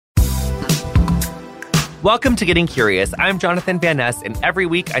Welcome to Getting Curious. I'm Jonathan Van Ness, and every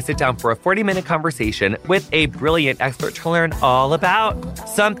week I sit down for a 40-minute conversation with a brilliant expert to learn all about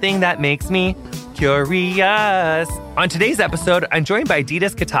something that makes me curious. On today's episode, I'm joined by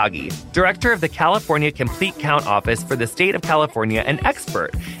Didas Katagi, director of the California Complete Count Office for the state of California and expert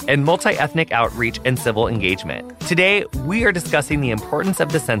in multi-ethnic outreach and civil engagement. Today, we are discussing the importance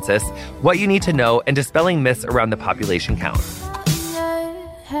of the census, what you need to know, and dispelling myths around the population count.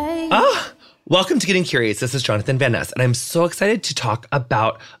 Welcome to Getting Curious. This is Jonathan Van Ness, and I'm so excited to talk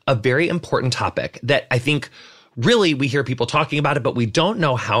about a very important topic that I think really we hear people talking about it, but we don't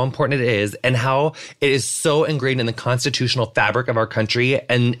know how important it is and how it is so ingrained in the constitutional fabric of our country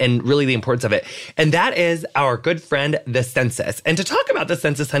and really the importance of it. And that is our good friend, the census. And to talk about the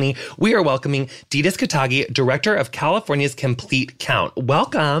census, honey, we are welcoming Didas Katagi, director of California's Complete Count.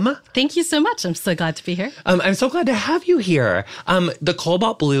 Welcome. Thank you so much. I'm so glad to be here. I'm so glad to have you here. The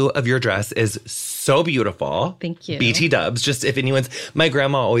cobalt blue of your dress is so beautiful. Thank you. BT dubs. Just if my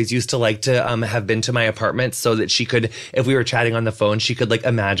grandma always used to like to have been to my apartment so that she could, if we were chatting on the phone, she could like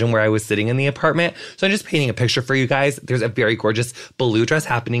imagine where I was sitting in the apartment. So I'm just painting a picture for you guys. There's a very gorgeous blue dress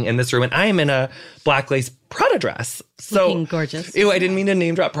happening in this room, and I am in a black lace Prada dress. So looking gorgeous. Ew, I didn't mean to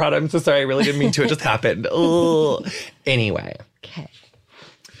name drop Prada. I'm so sorry. I really didn't mean to. It just happened. Anyway. Okay.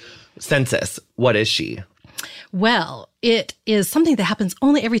 Census. What is she? Well, it is something that happens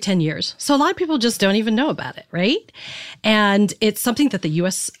only every 10 years. So a lot of people just don't even know about it, right? And it's something that the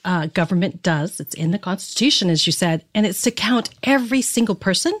U.S. government does. It's in the Constitution, as you said, and it's to count every single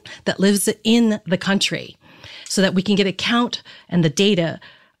person that lives in the country so that we can get a count and the data.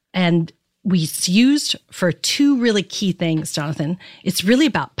 And it's used for two really key things, Jonathan. It's really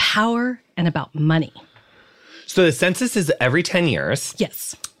about power and about money. So the census is every 10 years.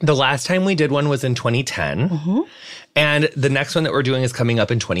 Yes. The last time we did one was in 2010. Mm-hmm. And the next one that we're doing is coming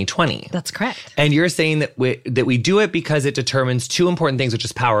up in 2020. That's correct. And you're saying that we do it because it determines two important things, which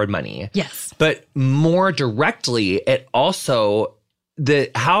is power and money. Yes. But more directly, it also,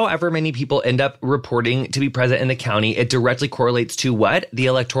 however many people end up reporting to be present in the county, it directly correlates to what? The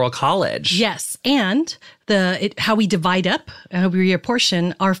Electoral College. Yes. And how we divide up, we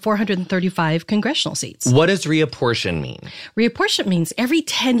reapportion our 435 congressional seats. What does reapportion mean? Reapportion means every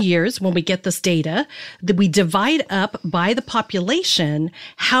 10 years when we get this data, that we divide up by the population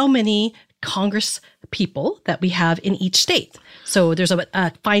how many Congress people that we have in each state. So there's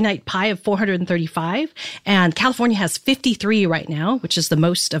a finite pie of 435, and California has 53 right now, which is the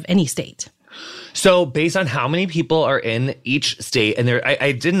most of any state. So based on how many people are in each state, and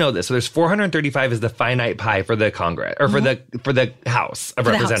I didn't know this. So there's 435 is the finite pie for the Congress or for the House of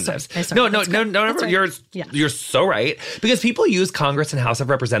Representatives. No. Right. You're so right, because people use Congress and House of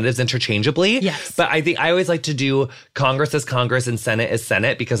Representatives interchangeably. Yes. But I think I always like to do Congress as Congress and Senate as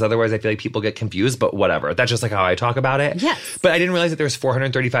Senate, because otherwise I feel like people get confused. But whatever, that's just like how I talk about it. Yes. But I didn't realize that there's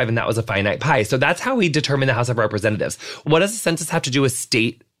 435 and that was a finite pie. So that's how we determine the House of Representatives. What does the census have to do with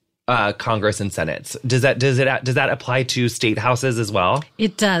state Congress and Senates? Does that apply to state houses as well?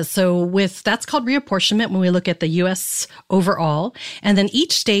 It does. So that's called reapportionment when we look at the U.S. overall, and then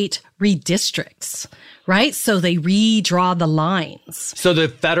each state redistricts, right? So they redraw the lines. So the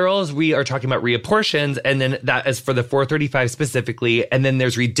federals, we are talking about reapportions, and then that is for the 435 specifically, and then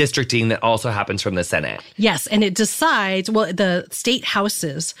there's redistricting that also happens from the Senate. Yes, and it decides, the state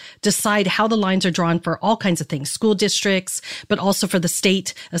houses decide how the lines are drawn for all kinds of things, school districts, but also for the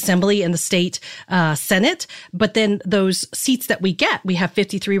state assembly and the state Senate. But then those seats that we have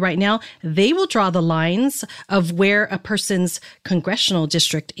 53 right now, they will draw the lines of where a person's congressional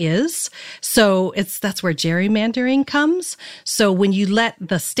district is. So that's where gerrymandering comes. So when you let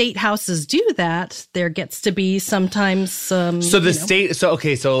the state houses do that, there gets to be sometimes So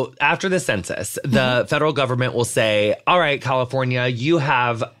after the census, the federal government will say, all right, California, you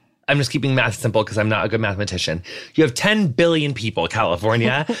have, I'm just keeping math simple because I'm not a good mathematician. You have 10 billion people,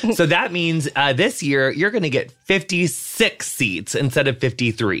 California. So that means this year you're going to get 56 seats instead of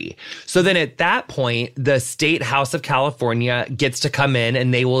 53. So then at that point, the state House of California gets to come in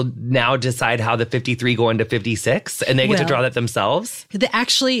and they will now decide how the 53 go into 56, and they get to draw that themselves.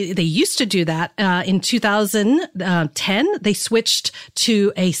 They used to do that in 2010. They switched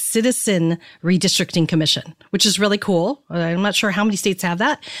to a citizen redistricting commission, which is really cool. I'm not sure how many states have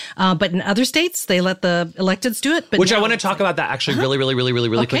that. But in other states, they let the electeds do it. Which I want to talk about that actually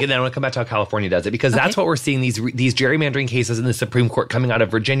really quick. And then I want to come back to how California does it, because that's what we're seeing, these gerrymandering cases in the Supreme Court coming out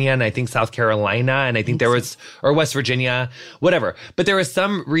of Virginia, and I think South Carolina, and I think there was, or West Virginia, whatever. But there was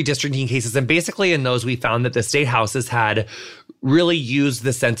some redistricting cases. And basically in those, we found that the state houses had really used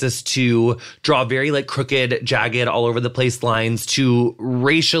the census to draw very crooked, jagged, all over the place lines to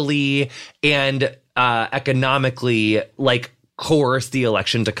racially and economically, like, coerce the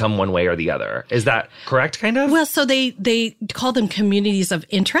election to come one way or the other. Is that correct, kind of? Well, so they call them communities of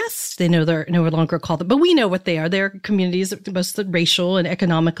interest. They know they're no longer called them, but we know what they are. They're communities, both racial and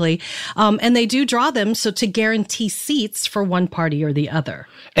economically. And they do draw them so to guarantee seats for one party or the other.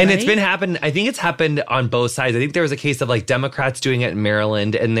 And it's been happened. I think it's happened on both sides. I think there was a case of like Democrats doing it in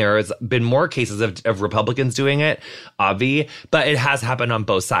Maryland, and there's been more cases of Republicans doing it, Avi, but it has happened on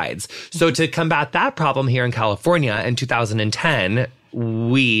both sides. So to combat that problem here in California in 2010,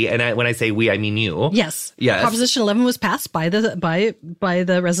 when I say we, I mean you. Yes. Yes. Proposition 11 was passed by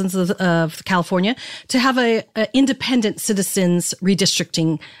the residents of California to have a independent citizens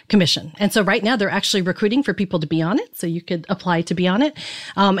redistricting commission. And so right now they're actually recruiting for people to be on it. So you could apply to be on it.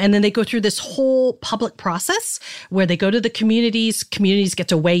 And then they go through this whole public process where they go to the communities get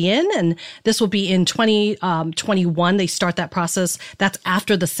to weigh in. And this will be in 2021. They start that process. That's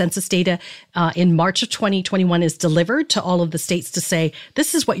after the census data in March of 2021 is delivered to all of the states to say,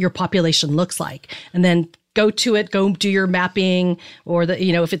 this is what your population looks like. And then go do your mapping, or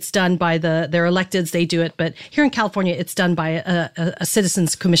if it's done by their electeds, they do it. But here in California, it's done by a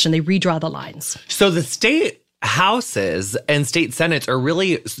citizens commission. They redraw the lines. So the state houses and state senates are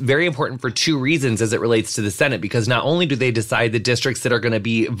really very important for two reasons as it relates to the Senate, because not only do they decide the districts that are going to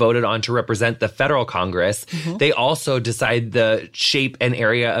be voted on to represent the federal Congress, they also decide the shape and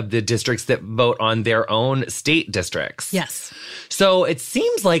area of the districts that vote on their own state districts. Yes. So it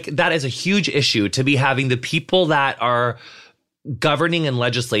seems like that is a huge issue, to be having the people that are governing and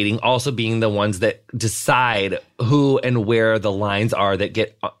legislating also being the ones that decide who and where the lines are that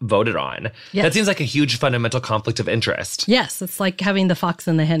get voted on. Yes. That seems like a huge fundamental conflict of interest. Yes, it's like having the fox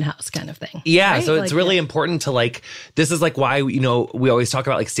in the hen house kind of thing. Yeah, right? so it's really important to this is why, we always talk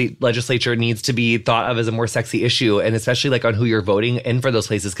about state legislature needs to be thought of as a more sexy issue, and especially on who you're voting in for those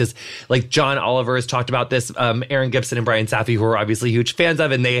places. Because John Oliver has talked about this, Aaron Gibson and Brian Safi, who are obviously huge fans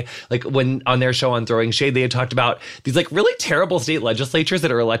of, and they when on their show on Throwing Shade, they had talked about these really terrible state legislatures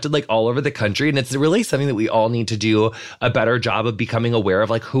that are elected all over the country. And it's really something that we all need to do a better job of becoming aware of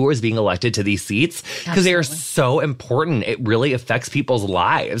who is being elected to these seats, because they are so important. It really affects people's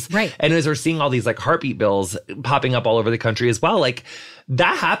lives. Right. And as we're seeing all these heartbeat bills popping up all over the country as well,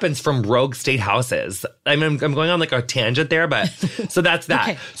 that happens from rogue state houses. I mean, I'm going on a tangent there, but so that's that.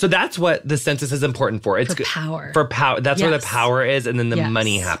 Okay. So that's what the census is important for. It's for power. For power. That's where the power is, and then the Yes.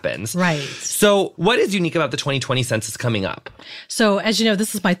 money happens. Right. So what is unique about the 2020 census coming up? So as you know,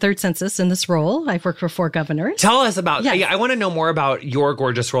 this is my third census in this role. I've worked for 4 governors. Tell us about, Yes. I want to know more about your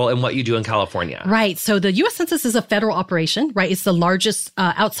gorgeous role and what you do in California. Right. So the U.S. Census is a federal operation, right? It's the largest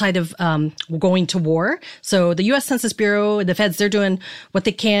outside of going to war. So the U.S. Census Bureau and the feds, they're doing what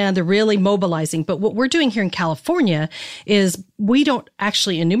they can. They're really mobilizing. But what we're doing here in California is we don't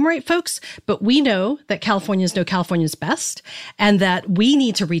actually enumerate folks, but we know that Californians know Californians best, and that we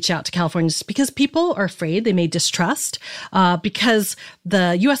need to reach out to Californians because people are afraid. They may distrust because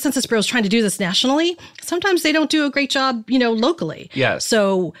the U.S. Census Bureau is trying to do this nationally. Sometimes they don't do a great job, locally. Yes.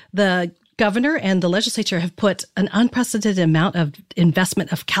 So the governor and the legislature have put an unprecedented amount of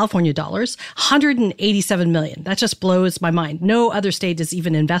investment of California dollars, $187 million. That just blows my mind. No other state is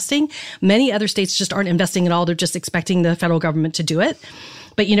even investing. Many other states just aren't investing at all. They're just expecting the federal government to do it.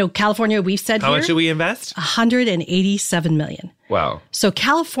 But, California, we've said How much should we invest? $187 million. Wow. So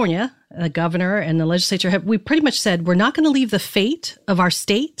California, the governor and the legislature, we pretty much said we're not going to leave the fate of our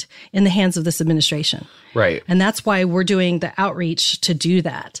state in the hands of this administration. Right. And that's why we're doing the outreach to do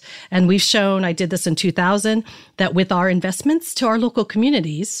that. And we've shown, I did this in 2000, that with our investments to our local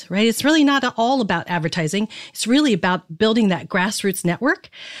communities, right, it's really not all about advertising. It's really about building that grassroots network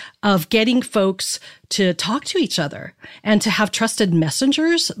of getting folks to talk to each other and to have trusted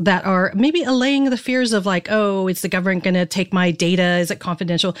messengers that are maybe allaying the fears of is the government going to take my data? Is it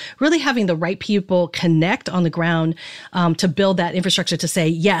confidential? Really having the right people connect on the ground to build that infrastructure to say,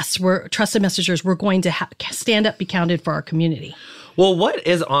 yes, we're trusted messengers. We're going to stand up, be counted for our community. Well, what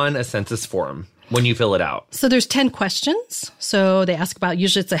is on a census form when you fill it out? So there's 10 questions. So they ask about,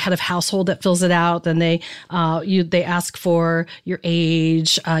 usually it's a head of household that fills it out. Then they ask for your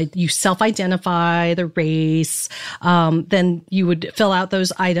age, you self-identify, the race. Then you would fill out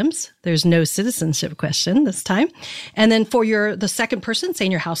those items. There's no citizenship question this time. And then for the second person, say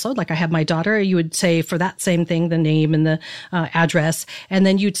in your household, like I have my daughter, you would say for that same thing, the name and the address. And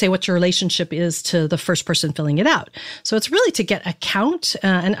then you'd say what your relationship is to the first person filling it out. So it's really to get a count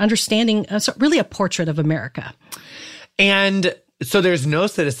and understanding, so really a portrait of America. And So there's no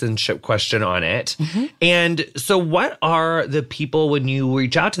citizenship question on it. And so what are the people, when you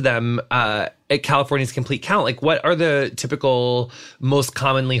reach out to them at California's Complete Count, like what are the typical, most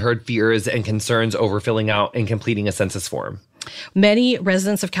commonly heard fears and concerns over filling out and completing a census form? Many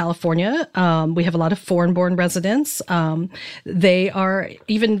residents of California, we have a lot of foreign-born residents. They are,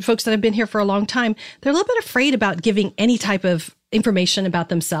 even folks that have been here for a long time, they're a little bit afraid about giving any type of information about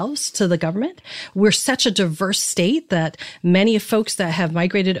themselves to the government. We're such a diverse state that many of folks that have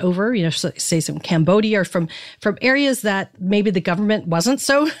migrated over, say from Cambodia or from areas that maybe the government wasn't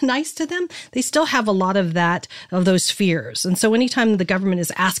so nice to them, they still have a lot of those fears. And so anytime the government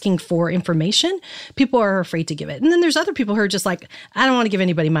is asking for information, people are afraid to give it. And then there's other people who are just like, I don't want to give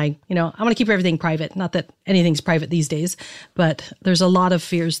anybody I want to keep everything private. Not that anything's private these days, but there's a lot of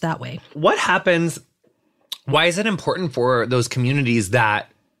fears that way. What happens? Why is it important for those communities that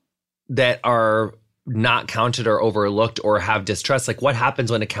are not counted or overlooked or have distrust? Like what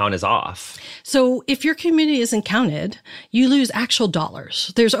happens when a count is off? So if your community isn't counted, you lose actual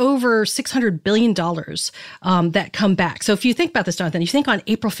dollars. There's over $600 billion that come back. So if you think about this, Jonathan, you think on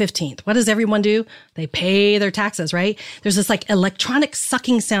April 15th, what does everyone do? They pay their taxes, right? There's this like electronic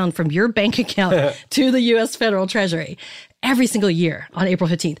sucking sound from your bank account to the U.S. federal treasury every single year on April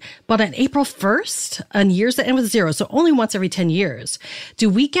 15th. But on April 1st, on years that end with zero, so only once every 10 years,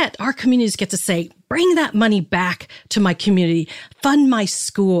 our communities get to say, bring that money back to my community, fund my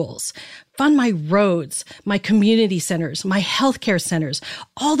schools, fund my roads, my community centers, my healthcare centers.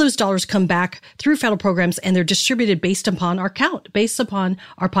 All those dollars come back through federal programs and they're distributed based upon our count, based upon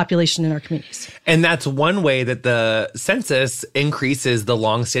our population in our communities. And that's one way that the census increases the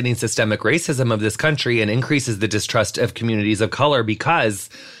longstanding systemic racism of this country and increases the distrust of communities of color, because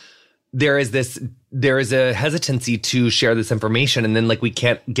there is a hesitancy to share this information, and then we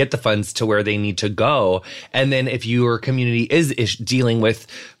can't get the funds to where they need to go. And then if your community is dealing with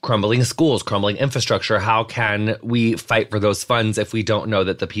crumbling schools, crumbling infrastructure, how can we fight for those funds if we don't know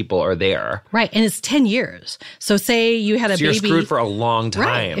that the people are there? Right. And it's 10 years. So say you had a baby. You're screwed for a long time.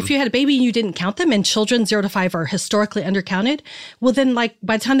 Right. If you had a baby and you didn't count them, and children 0 to 5 are historically undercounted, well then by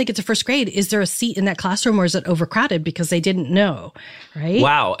the time they get to first grade, is there a seat in that classroom or is it overcrowded because they didn't know? Right.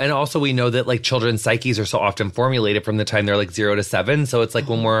 Wow. And also we know that children's psyches are so often formulated from the time they're 0 to 7. So it's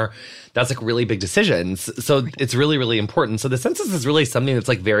that's really big decisions. So it's really, really important. So the census is really something that's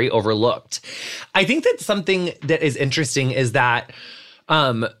very overlooked. I think that something that is interesting is that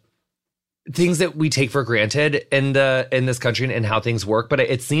things that we take for granted in this country and how things work. But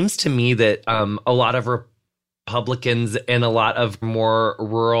it seems to me that a lot of Republicans and a lot of more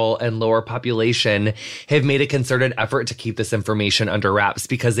rural and lower population have made a concerted effort to keep this information under wraps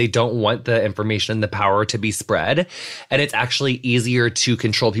because they don't want the information and the power to be spread. And it's actually easier to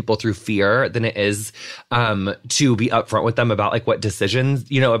control people through fear than it is to be upfront with them about what decisions,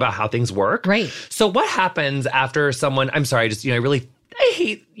 about how things work. Right. So what happens after someone, I'm sorry, just, I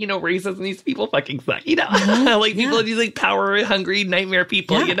hate, racism. These people fucking suck, Mm-hmm. People, these power hungry nightmare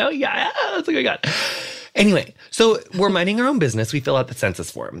people, Yeah. That's what I got. Anyway, so we're minding our own business. We fill out the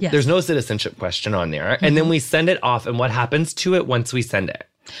census form. Yes. There's no citizenship question on there. And then we send it off. And what happens to it once we send it?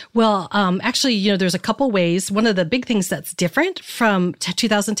 Well, actually, there's a couple ways. One of the big things that's different from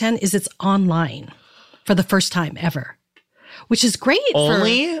 2010 is it's online for the first time ever, which is great.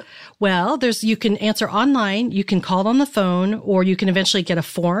 You can answer online, you can call on the phone, or you can eventually get a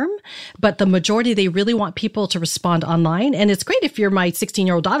form. But the majority, they really want people to respond online. And it's great if you're my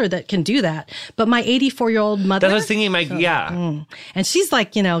 16-year-old daughter that can do that. But my 84-year-old mother. That's what I was thinking, And she's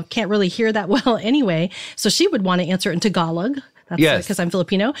can't really hear that well anyway. So she would want to answer in Tagalog. That's because I'm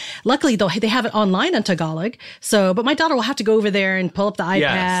Filipino. Luckily, though, they have it online on Tagalog. So, but my daughter will have to go over there and pull up the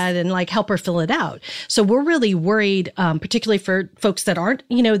iPad and help her fill it out. So we're really worried, particularly for folks that aren't,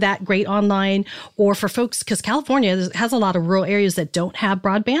 that great online, or for folks, because California has a lot of rural areas that don't have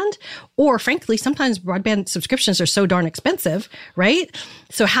broadband, or frankly, sometimes broadband subscriptions are so darn expensive, right?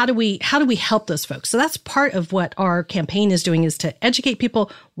 So how do we help those folks? So that's part of what our campaign is doing, is to educate people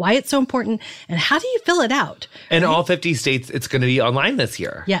why it's so important and how do you fill it out. In all 50 states, it's going to be online this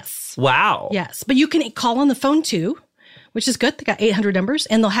year. Yes. Wow. Yes. But you can call on the phone too, which is good. They got 800 numbers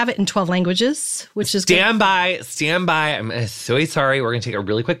and they'll have it in 12 languages, which is Stand by. I'm so sorry. We're going to take a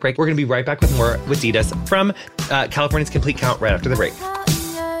really quick break. We're going to be right back with more with Didas from California's Complete Count right after the break.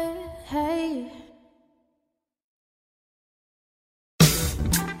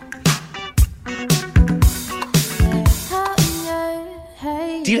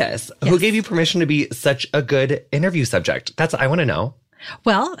 Didas, who gave you permission to be such a good interview subject? That's what I want to know.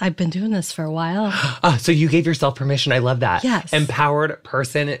 Well, I've been doing this for a while. So you gave yourself permission. I love that. Yes. Empowered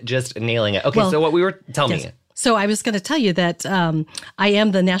person, just nailing it. Okay, so what we were telling me. So I was going to tell you that I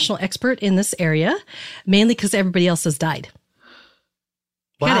am the national expert in this area, mainly because everybody else has died.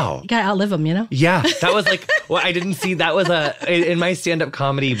 Wow. You gotta outlive them, you know? Yeah, that was like, well, I didn't see, that was in my stand-up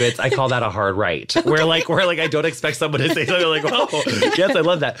comedy bits, I call that a hard right. Where I don't expect someone to say something like, oh, yes, I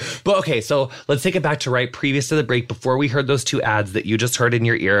love that. But okay, so let's take it back to right previous to the break, before we heard those two ads that you just heard in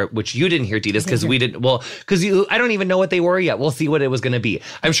your ear, which you didn't hear, Ditas, because we didn't, I don't even know what they were yet. We'll see what it was going to be.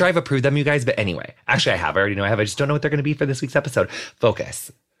 I'm sure I've approved them, you guys, but anyway, actually I already know I have. I just don't know what they're going to be for this week's episode.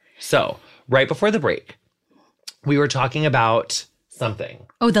 Focus. So, right before the break, we were talking about something.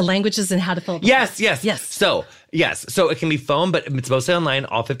 Oh, the languages and how to fill out. Yes. So it can be phone, but it's mostly online,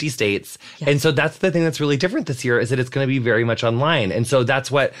 all 50 states. Yes. And so that's the thing that's really different this year, is that it's going to be very much online. And so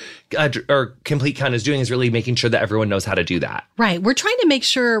that's what Complete Count is doing, is really making sure that everyone knows how to do that. Right. We're trying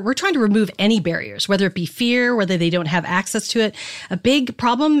to remove any barriers, whether it be fear, whether they don't have access to it. A big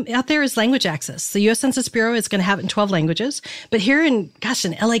problem out there is language access. The U.S. Census Bureau is going to have it in 12 languages. But here in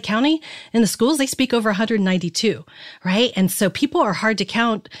LA County, in the schools, they speak over 192, right? And so people are hard to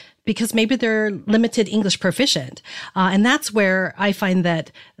count because maybe they're limited English proficient. And that's where I find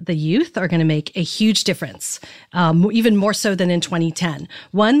that the youth are going to make a huge difference, even more so than in 2010.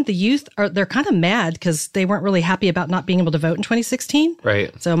 One, the youth they're kind of mad because they weren't really happy about not being able to vote in 2016.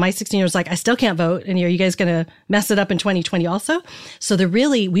 Right. So my 16-year-old was like, I still can't vote. And are you guys going to mess it up in 2020 also? So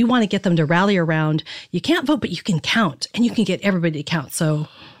we want to get them to rally around. You can't vote, but you can count, and you can get everybody to count. So,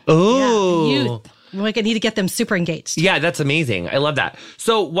 youth. We need to get them super engaged. Yeah, that's amazing. I love that.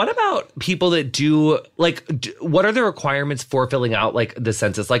 So what about people that do, what are the requirements for filling out, the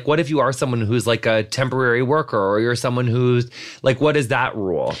census? What if you are someone who's, a temporary worker, or you're someone who's, what is that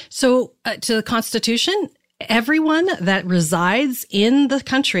rule? So to the Constitution, everyone that resides in the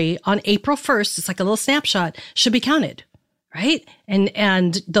country on April 1st, it's like a little snapshot, should be counted. Right.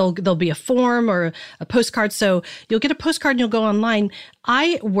 And there'll be a form or a postcard. So you'll get a postcard and you'll go online.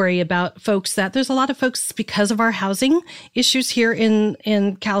 I worry about folks there's a lot of folks, because of our housing issues here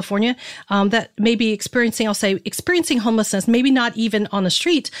in California, that may be experiencing homelessness, maybe not even on the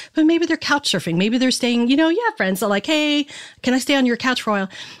street, but maybe they're couch surfing. Maybe they're staying, friends are like, hey, can I stay on your couch for a while?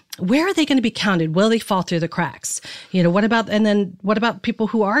 Where are they going to be counted? Will they fall through the cracks? What about people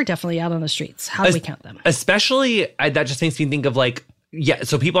who are definitely out on the streets? How do we count them? Especially, that just makes me think of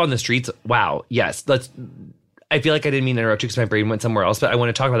so people on the streets, wow, yes, I feel like I didn't mean to interrupt you because my brain went somewhere else, but I want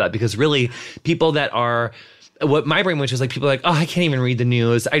to talk about that because really people that are, what my brain went to is people are like, oh, I can't even read the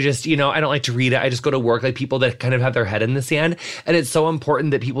news. I just, I don't like to read it. I just go to work. People that kind of have their head in the sand. And it's so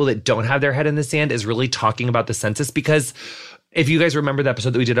important that people that don't have their head in the sand is really talking about the census, because if you guys remember the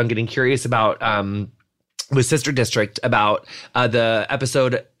episode that we did on Getting Curious about, with Sister District, about the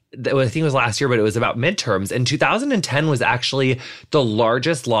episode that I think it was last year, but it was about midterms. And 2010 was actually the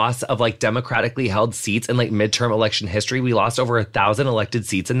largest loss of democratically held seats in midterm election history. We lost over 1,000 elected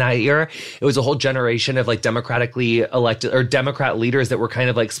seats in that year. It was a whole generation of democratically elected or Democrat leaders that were kind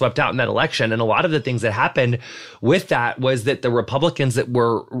of swept out in that election. And a lot of the things that happened with that was that the Republicans that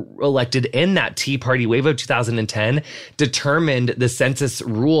were elected in that Tea Party wave of 2010 determined the census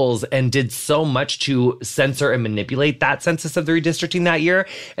rules and did so much to censor and manipulate that census of the redistricting that year.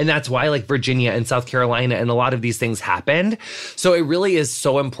 And that's why Virginia and South Carolina and a lot of these things happened. So it really is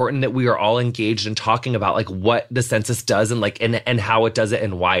so important that we are all engaged in talking about what the census does and and how it does it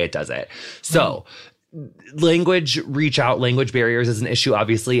and why it does it. So language barriers is an issue,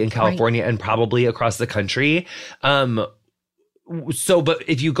 obviously, in California and probably across the country. But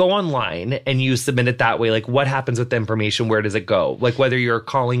if you go online and you submit it that way, what happens with the information? Where does it go? Whether you're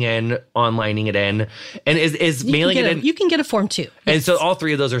calling in, onlining it in, and is mailing it in. You can get a form too. And yes. So all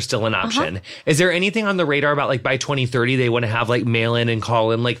three of those are still an option. Is there anything on the radar about by 2030 they want to have mail in and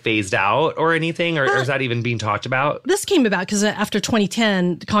call in phased out or anything? Or is that even being talked about? This came about because after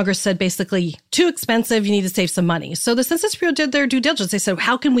 2010, Congress said basically too expensive. You need to save some money. So the Census Bureau did their due diligence. They said,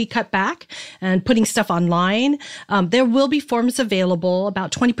 how can we cut back and putting stuff online? There will be forms available.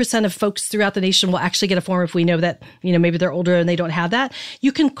 About 20% of folks throughout the nation will actually get a form if we know that, maybe they're older and they don't have that.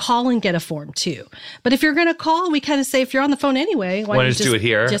 You can call and get a form too. But if you're going to call, we kind of say, if you're on the phone anyway, why don't you just do it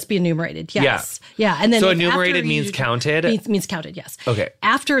here? Just be enumerated. Yes. Yeah. And then so enumerated means counted? Means counted, yes. Okay.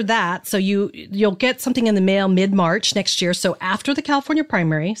 After that, so you'll get something in the mail mid-March next year. So after the California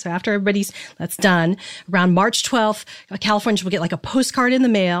primary, so after that's done, around March 12th, Californians will get a postcard in the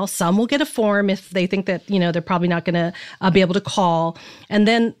mail. Some will get a form if they think that, they're probably not going to be able to call. And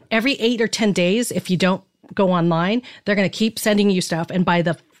then every 8 or 10 days, if you don't go online, they're going to keep sending you stuff. And by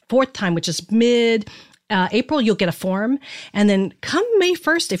the fourth time, which is April, you'll get a form. And then come May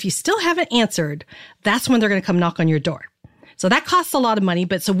 1st, if you still haven't answered, that's when they're going to come knock on your door. So that costs a lot of money.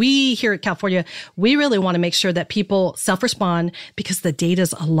 But so we here at California, we really want to make sure that people self-respond because the data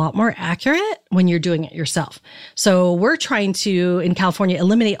is a lot more accurate when you're doing it yourself. So we're trying to, in California,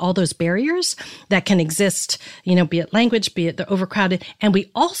 eliminate all those barriers that can exist, be it language, be it the overcrowded. And we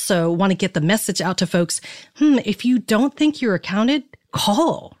also want to get the message out to folks. If you don't think you're accounted,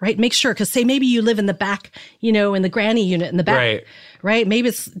 call, right? Make sure, because say maybe you live in the back, in the granny unit in the back, right? Maybe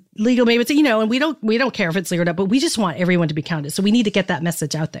it's legal, maybe it's, and we don't care if it's legal or not, but we just want everyone to be counted. So we need to get that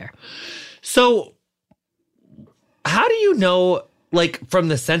message out there. So how do you know, like from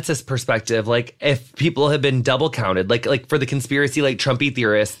the census perspective, like if people have been double counted, like for the conspiracy, like Trumpy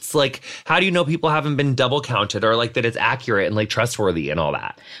theorists, like how do you know people haven't been double counted or like that it's accurate and like trustworthy and all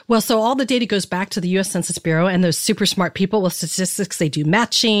that? Well, so all the data goes back to the U.S. Census Bureau and those super smart people with statistics. They do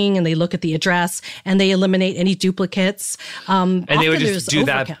matching and they look at the address and they eliminate any duplicates. And they would just do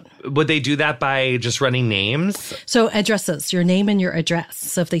that. Would they do that by just running names? So addresses, your name and your address.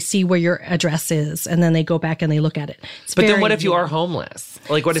 So if they see where your address is and then they go back and they look at it. But then what if you are homeless?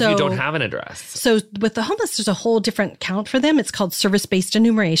 Like what if you don't have an address? So with the homeless, there's a whole different count for them. It's called service-based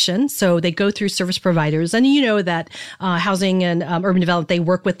enumeration. So they go through service providers. And you know that housing and urban development, they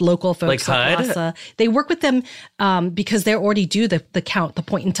work with local folks. Like HUD? LAHSA. They work with them because they already do the count, the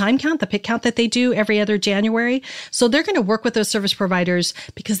point in time count, the pick count that they do every other January. So they're going to work with those service providers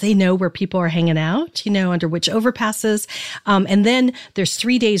because they know where people are hanging out, under which overpasses. And then there's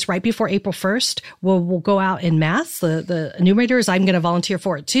 3 days right before April 1st, we'll go out en masse. The enumerators, I'm going to volunteer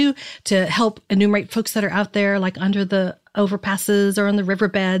for it too, to help enumerate folks that are out there like under the overpasses or on the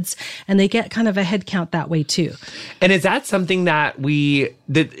riverbeds, and they get kind of a head count that way too. And is that something that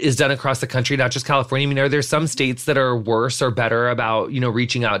is done across the country, not just California? I mean, are there some states that are worse or better about,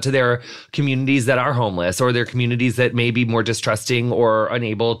 reaching out to their communities that are homeless, or their communities that may be more distrusting or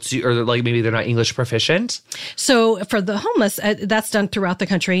unable to, or like maybe they're not English proficient? So for the homeless, that's done throughout the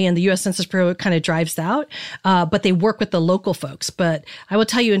country, and the U.S. Census Bureau kind of drives out, but they work with the local folks. But I will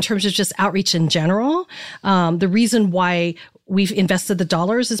tell you, in terms of just outreach in general, the reason why we've invested the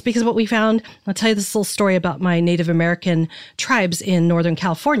dollars is because what we found. I'll tell you this little story about my Native American tribes in Northern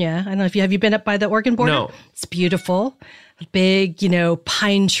California. I don't know if have you been up by the Oregon border? No. It's beautiful. Big,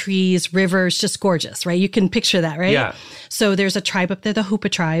 pine trees, rivers, just gorgeous, right? You can picture that, right? Yeah. So there's a tribe up there, the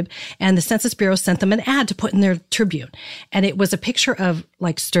Hoopa tribe, and the Census Bureau sent them an ad to put in their Tribune. And it was a picture of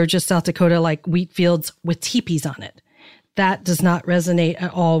like Sturgis, South Dakota, like wheat fields with teepees on it. That does not resonate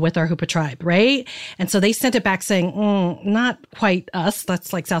at all with our Hoopa tribe, right? And so they sent it back saying, not quite us.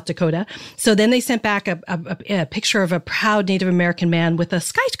 That's like South Dakota. So then they sent back a picture of a proud Native American man with a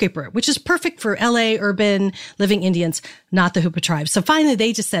skyscraper, which is perfect for LA urban living Indians, not the Hoopa tribe. So finally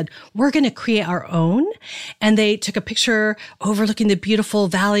they just said, we're going to create our own. And they took a picture overlooking the beautiful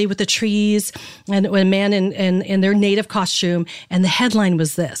valley with the trees and a man in their native costume. And the headline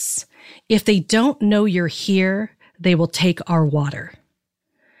was this: if they don't know you're here, they will take our water.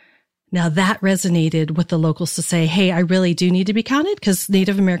 Now that resonated with the locals to say, hey, I really do need to be counted, because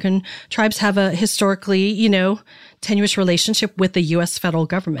Native American tribes have a historically, tenuous relationship with the U.S. federal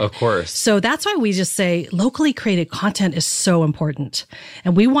government. Of course. So that's why we just say locally created content is so important.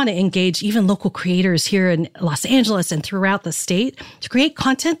 And we want to engage even local creators here in Los Angeles and throughout the state to create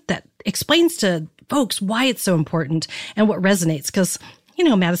content that explains to folks why it's so important and what resonates. Because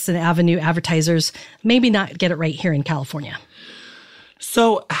Madison Avenue advertisers maybe not get it right here in California.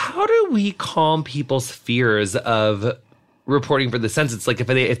 So how do we calm people's fears of reporting for the census? Like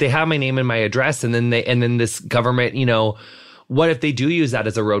if they have my name and my address, and then this government, what if they do use that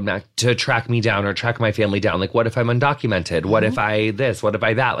as a roadmap to track me down or track my family down? Like, what if I'm undocumented? What if I this? What if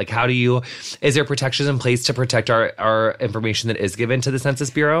I that? Like, is there protections in place to protect our information that is given to the Census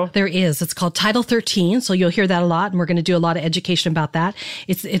Bureau? There is. It's called Title 13. So you'll hear that a lot, and we're going to do a lot of education about that.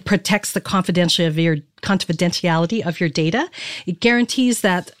 It protects the confidentiality of your data. It guarantees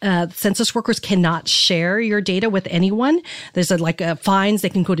that census workers cannot share your data with anyone. There's fines. They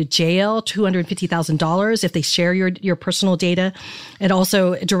can go to jail, $250,000 if they share your personal data. It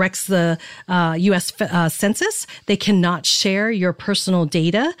also directs the U.S. Census. They cannot share your personal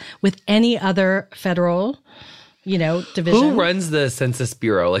data with any other federal division. Who runs the Census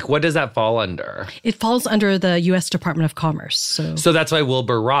Bureau? Like, what does that fall under? It falls under the U.S. Department of Commerce. So that's why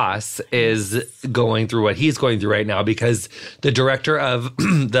Wilbur Ross is going through what he's going through right now, because the director of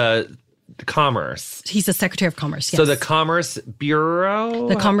the Commerce. He's the Secretary of Commerce, yes. So the Commerce Bureau?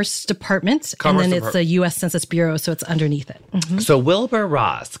 The Commerce Department. Commerce and then Department. it's the U.S. Census Bureau, so it's underneath it. Mm-hmm. So Wilbur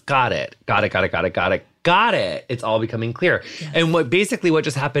Ross. Got it. Got it. It's all becoming clear. Yes. And what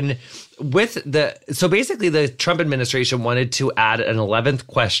just happened with the Trump administration wanted to add an 11th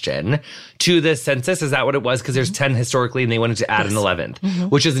question to the census. Is that what it was? Because there's 10 historically and they wanted to add an 11th,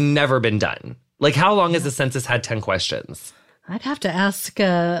 which has never been done. Like, how long has the census had 10 questions? I'd have to ask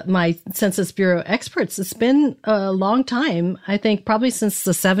my Census Bureau experts. It's been a long time. I think probably since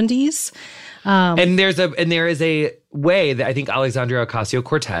the 70s. And there is a way that I think Alexandria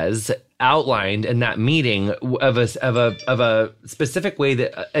Ocasio-Cortez outlined in that meeting of a specific way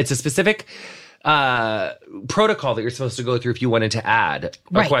that it's a specific protocol that you're supposed to go through if you wanted to add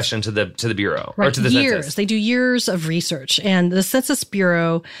a question to the bureau or to the census. They do years of research, and the Census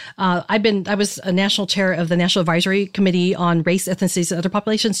Bureau. I was a national chair of the National Advisory Committee on Race, Ethnicities, and Other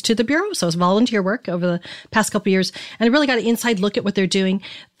Populations to the Bureau. So it was volunteer work over the past couple of years, and I really got an inside look at what they're doing.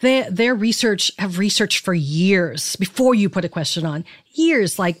 Their research have researched for years before you put a question on.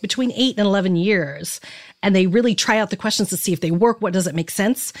 Years, like between 8 and 11 years. And they really try out the questions to see if they work. What does it make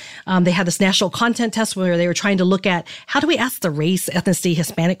sense? They had this national content test where they were trying to look at how do we ask the race, ethnicity,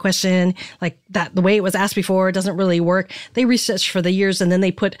 Hispanic question like that? The way it was asked before doesn't really work. They researched for the years and then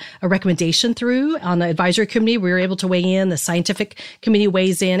they put a recommendation through on the advisory committee. We were able to weigh in. The scientific committee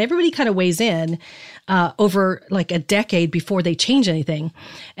weighs in. Everybody kind of weighs in over like a decade before they change anything.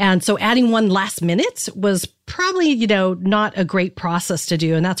 And so adding one last minute was probably, not a great process to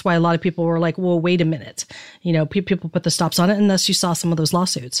do. And that's why a lot of people were like, well, wait a minute. People put the stops on it unless you saw some of those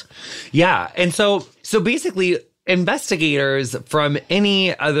lawsuits. Yeah. And so basically investigators from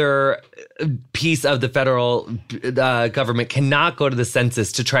any other piece of the federal government cannot go to the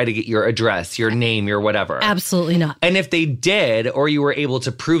census to try to get your address, your name, your whatever. Absolutely not. And if they did, or you were able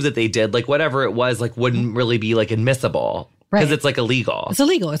to prove that they did, like whatever it was, like wouldn't really be like admissible. Because it's like illegal. It's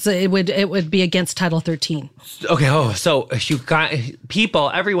illegal. It would be against Title 13. Okay. Oh, so you got people,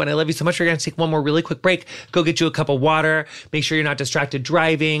 everyone. I love you so much. We're going to take one more really quick break. Go get you a cup of water. Make sure you're not distracted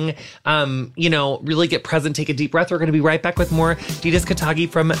driving. Really get present. Take a deep breath. We're going to be right back with more Didas Katagi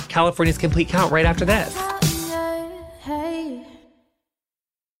from California's Complete Count right after this.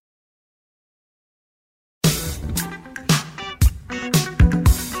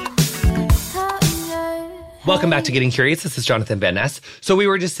 Welcome back to Getting Curious. This is Jonathan Van Ness. So we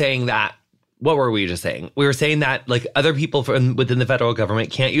were just saying that, what were we just saying? We were saying that like other people from within the federal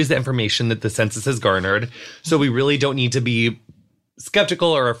government can't use the information that the census has garnered. So we really don't need to be skeptical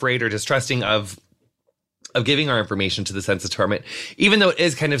or afraid or distrusting of giving our information to the Census Department, even though it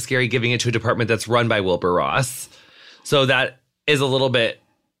is kind of scary giving it to a department that's run by Wilbur Ross. So that is a little bit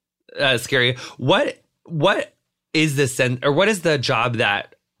scary. What is what is the job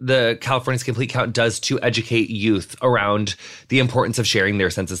that the California's Complete Count does to educate youth around the importance of sharing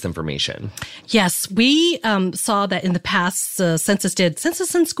their census information? Yes, we saw that in the past, the census did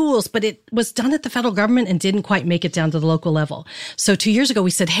census in schools, but it was done at the federal government and didn't quite make it down to the local level. So 2 years ago,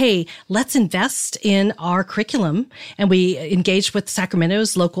 we said, hey, let's invest in our curriculum. And we engaged with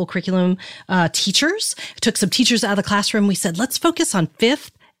Sacramento's local curriculum teachers, took some teachers out of the classroom. We said, let's focus on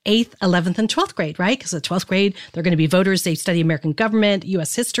 5th, 8th, 11th, and 12th grade, right? Because at 12th grade, they're going to be voters. They study American government,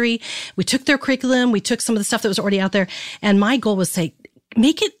 U.S. history. We took their curriculum. We took some of the stuff that was already out there. And my goal was to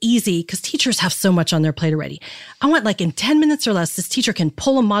make it easy because teachers have so much on their plate already. I want like in 10 minutes or less, this teacher can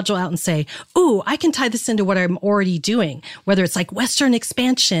pull a module out and say, ooh, I can tie this into what I'm already doing, whether it's like Western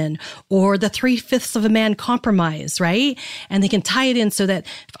expansion or the 3/5 of a man compromise, right? And they can tie it in so that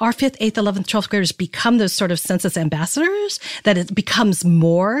our 5th, 8th, 11th, 12th graders become those sort of census ambassadors, that it becomes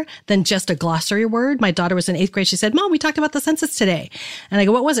more than just a glossary word. My daughter was in 8th grade. She said, Mom, we talked about the census today. And I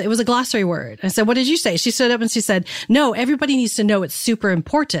go, what was it? It was a glossary word. I said, what did you say? She stood up and she said, no, everybody needs to know it's super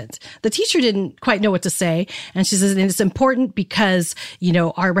important. The teacher didn't quite know what to say. And she says, and it's important because,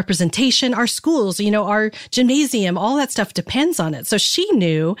 our representation, our schools, our gymnasium, all that stuff depends on it. So she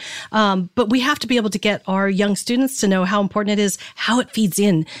knew, but we have to be able to get our young students to know how important it is, how it feeds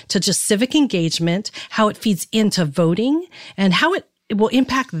in to just civic engagement, how it feeds into voting, and how it will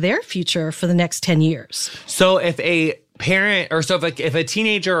impact their future for the next 10 years. So if a parent, or so if a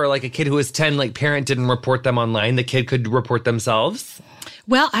teenager or like a kid who was 10, like parent didn't report them online, the kid could report themselves?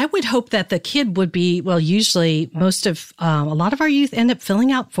 Well, I would hope that the kid would be, well, usually a lot of our youth end up filling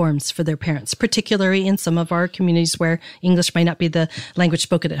out forms for their parents, particularly in some of our communities where English might not be the language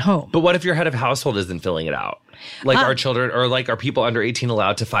spoken at home. But what if your head of household isn't filling it out? Like our children or like are people under 18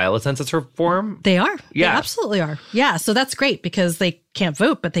 allowed to file a census form? They are. Yeah. They absolutely are. Yeah. So that's great because they can't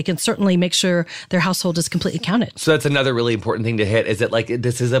vote, but they can certainly make sure their household is completely counted. So that's another really important thing to hit is that like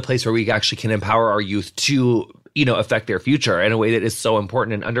this is a place where we actually can empower our youth to, affect their future in a way that is so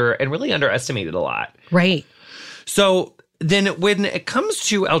important and really underestimated a lot. Right. So then when it comes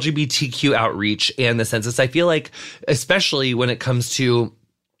to LGBTQ outreach and the census, I feel like, especially when it comes to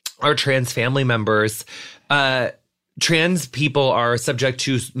our trans family members, trans people are subject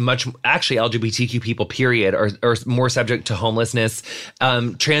to actually LGBTQ people, period, are more subject to homelessness.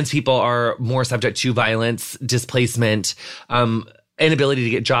 Trans people are more subject to violence, displacement, inability to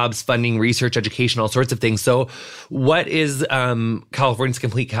get jobs, funding, research, education, all sorts of things. So what is California's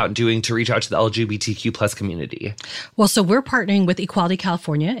Complete Count doing to reach out to the LGBTQ plus community? Well, so we're partnering with Equality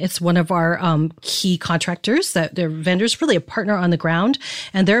California. It's one of our key contractors, that they're vendors, really a partner on the ground.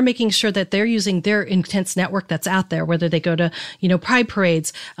 And they're making sure that they're using their intense network that's out there, whether they go to, pride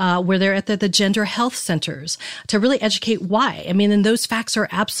parades, where they're at the gender health centers to really educate why. I mean, and those facts are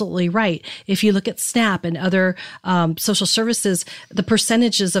absolutely right. If you look at SNAP and other social services, the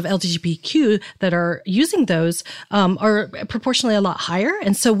percentages of LGBTQ that are using those are proportionally a lot higher.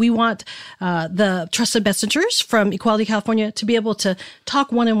 And so we want the trusted messengers from Equality California to be able to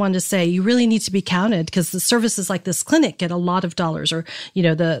talk one-on-one to say, you really need to be counted because the services like this clinic get a lot of dollars, or,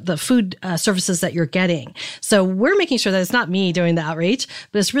 the food services that you're getting. So we're making sure that it's not me doing the outreach,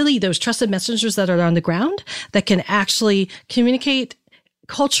 but it's really those trusted messengers that are on the ground that can actually communicate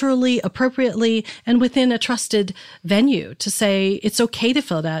culturally, appropriately, and within a trusted venue to say, it's okay to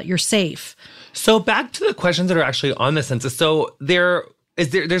fill it out. You're safe. So back to the questions that are actually on the census. So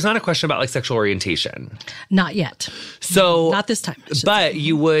there's not a question about like sexual orientation. Not yet. So not this time. But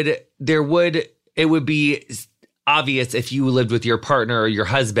it would be obvious if you lived with your partner or your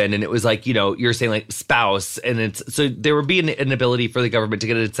husband and it was like, you're saying like spouse, and so there would be an ability for the government to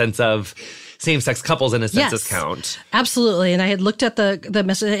get a sense of same-sex couples in a census count. Absolutely. And I had looked at the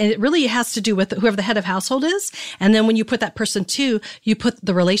message, and it really has to do with whoever the head of household is. And then when you put that person to, you put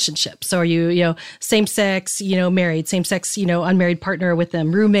the relationship. So are you, same-sex, married, same-sex, unmarried partner with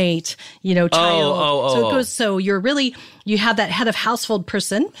them, roommate, child. So it goes, so you have that head of household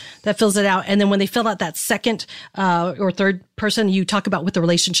person that fills it out. And then when they fill out that second or third person, you talk about what the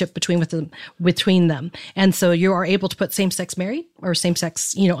relationship between them. And so you are able to put same-sex married or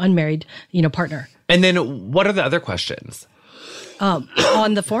same-sex, unmarried, partner. And then what are the other questions?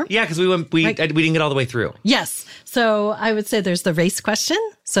 On the form? Yeah, because we didn't get all the way through. Yes. So I would say there's the race question.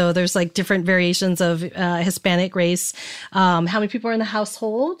 So there's like different variations of Hispanic race. How many people are in the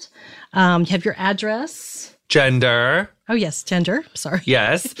household? You have your address. Gender. Oh, yes. Gender. Sorry.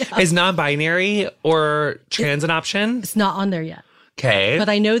 Yes. Yeah. Is non-binary or trans an option? It's not on there yet. Okay. But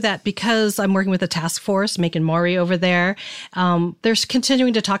I know that because I'm working with a task force, Macon Maury over there, they're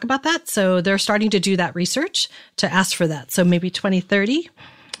continuing to talk about that. So they're starting to do that research to ask for that. So maybe 2030.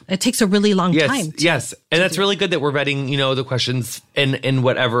 It takes a really long time. Yes. And that's really good that we're vetting, the questions in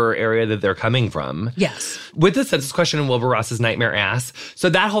whatever area that they're coming from. Yes. With the census question in Wilbur Ross's Nightmare Ass. So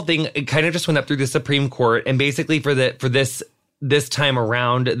that whole thing, it kind of just went up through the Supreme Court. And basically for this time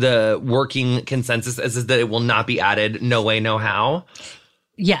around, the working consensus is that it will not be added. No way, no how.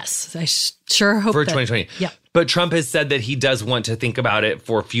 Yes. I sure hope for 2020. Yeah. But Trump has said that he does want to think about it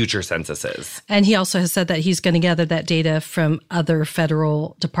for future censuses. And he also has said that he's going to gather that data from other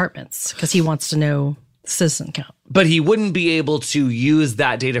federal departments because he wants to know citizen count. But he wouldn't be able to use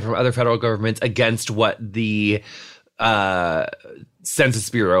that data from other federal governments against what the Census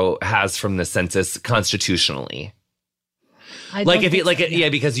Bureau has from the census constitutionally.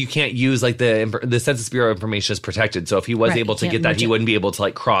 Because you can't use like the Census Bureau information is protected. So if he was able to get that, he wouldn't be able to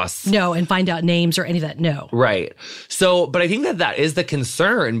like cross. No, and find out names or any of that. No. Right. So, but I think that is the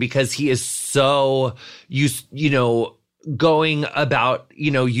concern because he is so going about,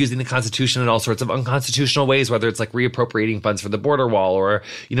 using the Constitution in all sorts of unconstitutional ways, whether it's like reappropriating funds for the border wall or,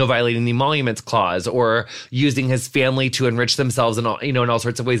 violating the Emoluments Clause or using his family to enrich themselves and all, in all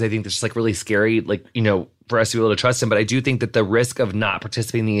sorts of ways. I think that's just like really scary, for us to be able to trust him. But I do think that the risk of not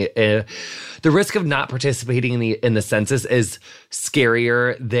participating in the census is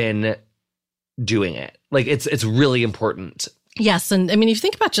scarier than doing it. Like it's really important Yes. And I mean, if you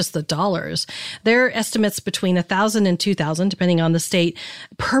think about just the dollars, there are estimates between 1,000 and 2,000, depending on the state,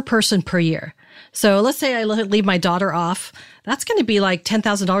 per person per year. So let's say I leave my daughter off. That's going to be like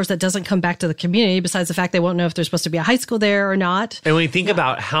 $10,000 that doesn't come back to the community, besides the fact they won't know if there's supposed to be a high school there or not. And when you think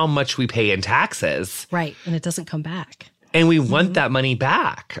about how much we pay in taxes. Right. And it doesn't come back. And we want that money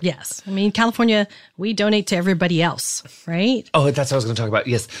back. Yes. I mean, California, we donate to everybody else, right? Oh, that's what I was going to talk about.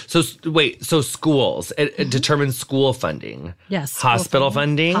 Yes. So wait, so schools, it determines school funding. Yes. Hospital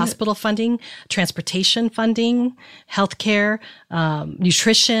funding. Hospital funding, transportation funding, healthcare,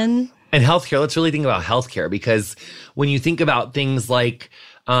 nutrition. And healthcare, let's really think about healthcare, because when you think about things like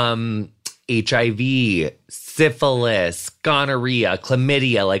HIV, syphilis, gonorrhea,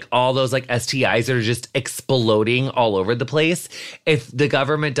 chlamydia, like all those like STIs that are just exploding all over the place. If the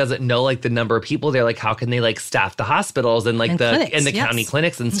government doesn't know like the number of people there, like how can they like staff the hospitals and like the county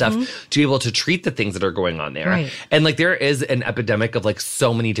clinics and stuff to be able to treat the things that are going on there? Right. And like there is an epidemic of like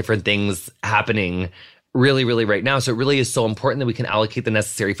so many different things happening really, really right now. So it really is so important that we can allocate the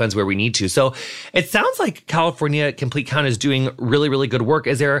necessary funds where we need to. So it sounds like California Complete Count is doing really, really good work.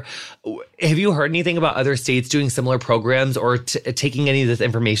 Have you heard anything about other states doing similar programs or taking any of this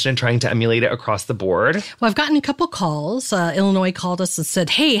information and trying to emulate it across the board? Well, I've gotten a couple calls. Illinois called us and said,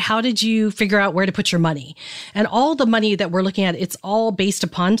 hey, how did you figure out where to put your money? And all the money that we're looking at, it's all based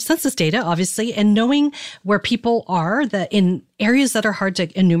upon census data, obviously, and knowing where people are that in areas that are hard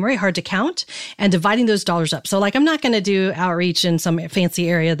to enumerate, hard to count, and dividing those dollars up. So like, I'm not going to do outreach in some fancy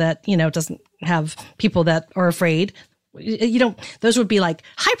area that, doesn't have people that are afraid. Those would be like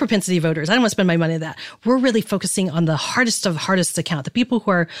high propensity voters. I don't want to spend my money on that. We're really focusing on the hardest of hardest to count, the people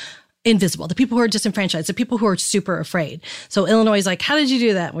who are invisible, the people who are disenfranchised, the people who are super afraid. So Illinois is like, how did you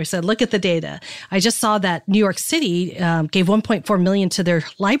do that? And we said, look at the data. I just saw that New York City gave $1.4 million to their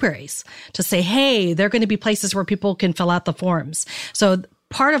libraries to say, hey, they're going to be places where people can fill out the forms. So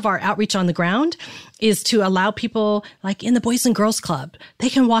part of our outreach on the ground is to allow people, like in the Boys and Girls Club, they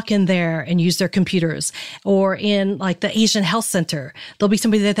can walk in there and use their computers, or in like the Asian Health Center, there'll be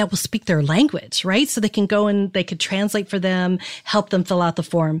somebody there that will speak their language, right? So they can go and they could translate for them, help them fill out the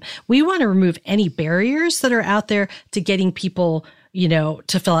form. We want to remove any barriers that are out there to getting people to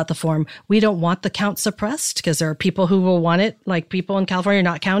fill out the form. We don't want the count suppressed because there are people who will want it, like people in California are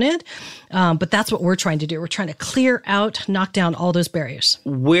not counted. But that's what we're trying to do. We're trying to clear out, knock down all those barriers.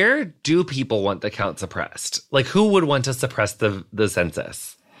 Where do people want the count suppressed? Like who would want to suppress the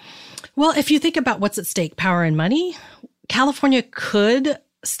census? Well, if you think about what's at stake, power and money, California could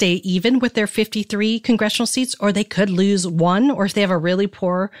stay even with their 53 congressional seats, or they could lose one, or if they have a really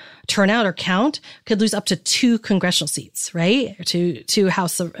poor turnout or count, could lose up to 2 congressional seats, right? Or two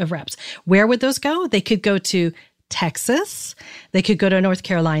House of Reps. Where would those go? They could go to Texas. They could go to North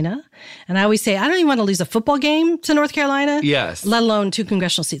Carolina. And I always say, I don't even want to lose a football game to North Carolina. Yes. Let alone 2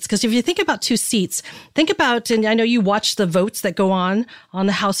 congressional seats. Because if you think about 2 seats, think about, and I know you watch the votes that go on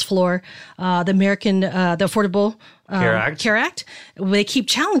the House floor, the Affordable Care Act. They keep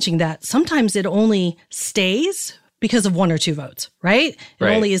challenging that. Sometimes it only stays because of 1 or 2 votes, right? It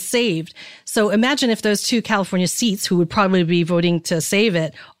only is saved. So imagine if those 2 California seats, who would probably be voting to save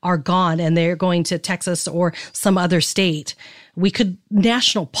it, are gone and they're going to Texas or some other state.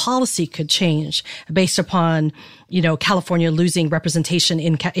 National policy could change based upon, California losing representation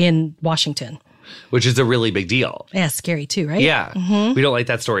in Washington. Which is a really big deal. Yeah, scary too, right? Yeah. Mm-hmm. We don't like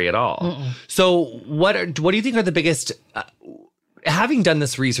that story at all. Mm-mm. So what do you think are the biggest, having done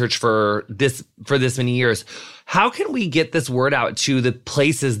this research for this many years, how can we get this word out to the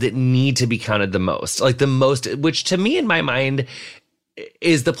places that need to be counted the most? Like the most, which to me in my mind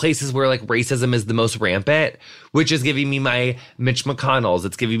is the places where like racism is the most rampant, which is giving me my Mitch McConnells.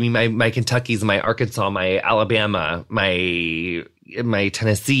 It's giving me my Kentuckys, my Arkansas, my Alabama, my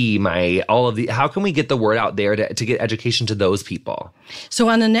Tennessee, how can we get the word out there to get education to those people? So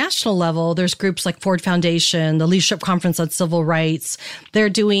on a national level, there's groups like Ford Foundation, the Leadership Conference on Civil Rights. They're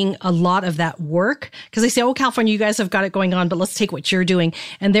doing a lot of that work because they say, oh, California, you guys have got it going on, but let's take what you're doing.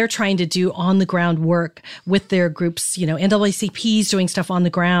 And they're trying to do on the ground work with their groups. NAACP's doing stuff on the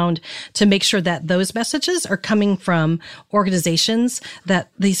ground to make sure that those messages are coming from organizations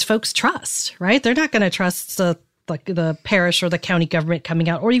that these folks trust, right? They're not going to trust like the parish or the county government coming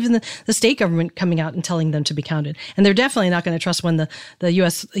out, or even the state government coming out and telling them to be counted. And they're definitely not going to trust when the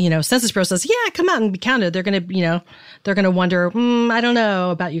U.S. Census Bureau says, yeah, come out and be counted. They're going to wonder, I don't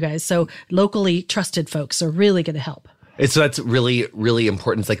know about you guys. So locally trusted folks are really going to help. So that's really, really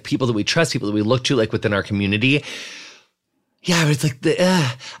important. It's like people that we trust, people that we look to, like within our community. Yeah, but it's like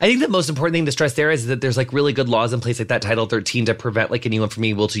I think the most important thing to stress there is that there's like really good laws in place like that Title 13 to prevent like anyone from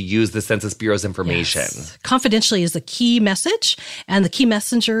being able to use the Census Bureau's information. Yes. Confidentially is the key message, and the key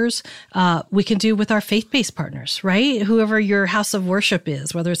messengers we can do with our faith-based partners, right? Whoever your house of worship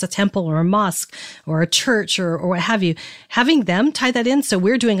is, whether it's a temple or a mosque or a church or what have you, having them tie that in. So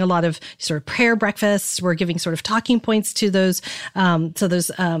we're doing a lot of sort of prayer breakfasts. We're giving sort of talking points to those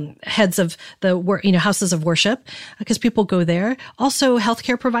heads of the houses of worship, because people go there. Also,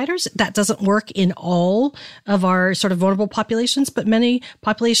 healthcare providers, that doesn't work in all of our sort of vulnerable populations, but many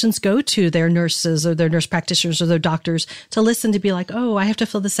populations go to their nurses or their nurse practitioners or their doctors to listen, to be like, oh, I have to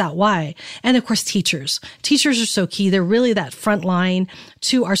fill this out. Why? And of course, teachers. Teachers are so key. They're really that front line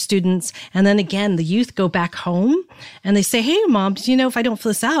to our students. And then again, the youth go back home and they say, hey, Mom, do you know if I don't fill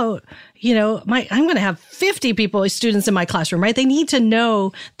this out, I'm going to have 50 students in my classroom, right? They need to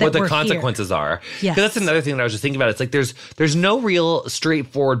know that what the consequences are. Yes. Because that's another thing that I was just thinking about. It's like there's no real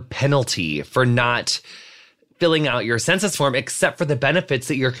straightforward penalty for not filling out your census form, except for the benefits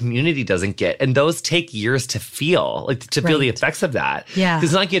that your community doesn't get. And those take years to feel, feel the effects of that. Yeah. Because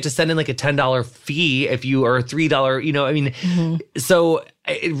it's not like you have to send in like a $10 fee if you are $3, So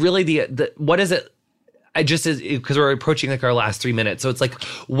it really, what is it? Because we're approaching like our last 3 minutes. So it's like,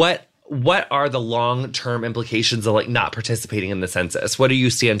 what are the long-term implications of like not participating in the census? What do you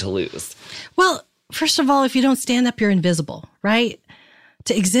stand to lose? Well, first of all, if you don't stand up, you're invisible, right?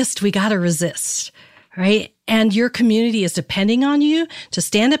 To exist, we got to resist, right? And your community is depending on you to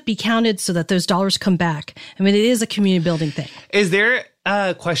stand up, be counted, so that those dollars come back. I mean, it is a community building thing. Is there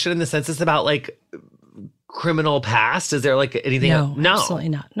a question in the census about like criminal past? Is there like anything? No, absolutely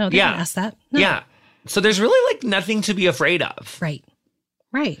not. No, they didn't ask that. No. Yeah. So there's really like nothing to be afraid of. Right.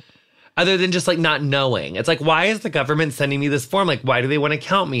 Other than just like not knowing. It's like, why is the government sending me this form? Like, why do they want to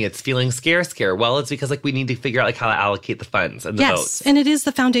count me? It's feeling scarce. Well, it's because like we need to figure out like how to allocate the funds and the votes. Yes, and it is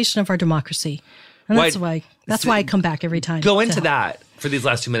the foundation of our democracy. And that's why I come back every time. Go into that for these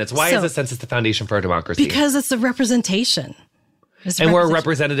last 2 minutes. Why is the census the foundation for our democracy? Because it's the representation. We're a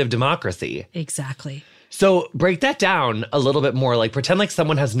representative democracy. Exactly. So break that down a little bit more. Like pretend like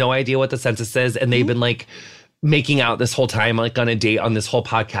someone has no idea what the census is and they've been like making out this whole time, like on a date on this whole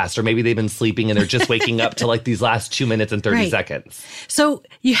podcast, or maybe they've been sleeping and they're just waking up to like these last 2 minutes and 30 seconds. So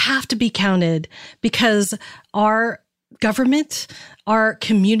you have to be counted, because our government, our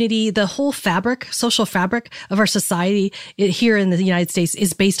community, the whole social fabric of our society here in the United States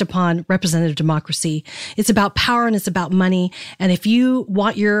is based upon representative democracy. It's about power and it's about money. And if you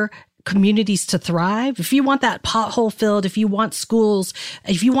want your communities to thrive, if you want that pothole filled, if you want schools,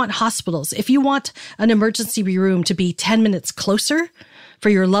 if you want hospitals, if you want an emergency room to be 10 minutes closer for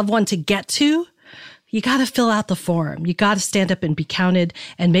your loved one to get to, you got to fill out the form. You got to stand up and be counted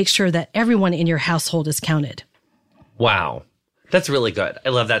and make sure that everyone in your household is counted. Wow. That's really good. I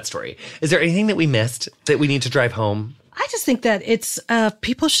love that story. Is there anything that we missed that we need to drive home? I just think that it's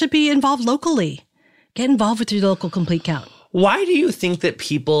people should be involved locally. Get involved with your local complete count. Why do you think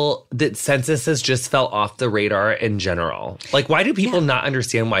that censuses just fell off the radar in general? Like, why do people not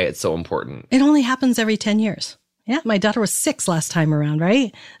understand why it's so important? It only happens every 10 years. Yeah, my daughter was 6 last time around,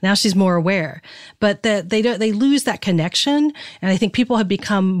 right? Now she's more aware. But they lose that connection. And I think people have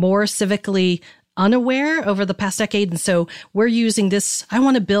become more civically unaware over the past decade. And so we're using this.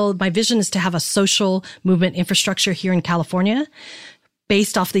 My vision is to have a social movement infrastructure here in California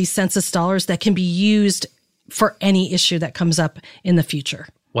based off these census dollars that can be used for any issue that comes up in the future.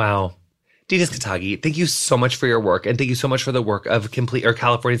 Wow. Didas Katagi, thank you so much for your work. And thank you so much for the work of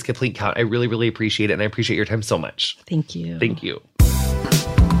California's Complete Count. I really, really appreciate it. And I appreciate your time so much. Thank you. Thank you.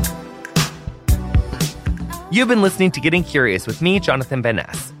 You've been listening to Getting Curious with me, Jonathan Van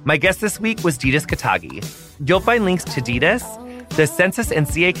Ness. My guest this week was Didas Katagi. You'll find links to Didas, the Census and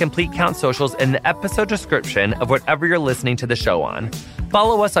CA Complete Count socials in the episode description of whatever you're listening to the show on.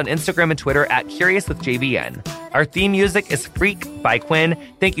 Follow us on Instagram and Twitter at CuriousWithJVN. Our theme music is Freak by Quinn.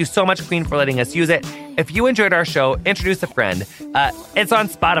 Thank you so much, Queen, for letting us use it. If you enjoyed our show, introduce a friend. It's on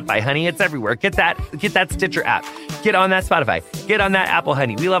Spotify, honey. It's everywhere. Get that Stitcher app. Get on that Spotify. Get on that Apple,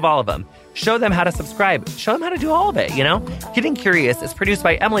 honey. We love all of them. Show them how to subscribe. Show them how to do all of it, Getting Curious is produced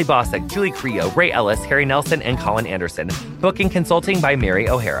by Emily Bossack, Julie Creo, Ray Ellis, Harry Nelson, and Colin Anderson. Booking consulting by Mary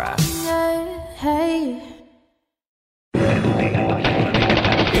O'Hara. Hey.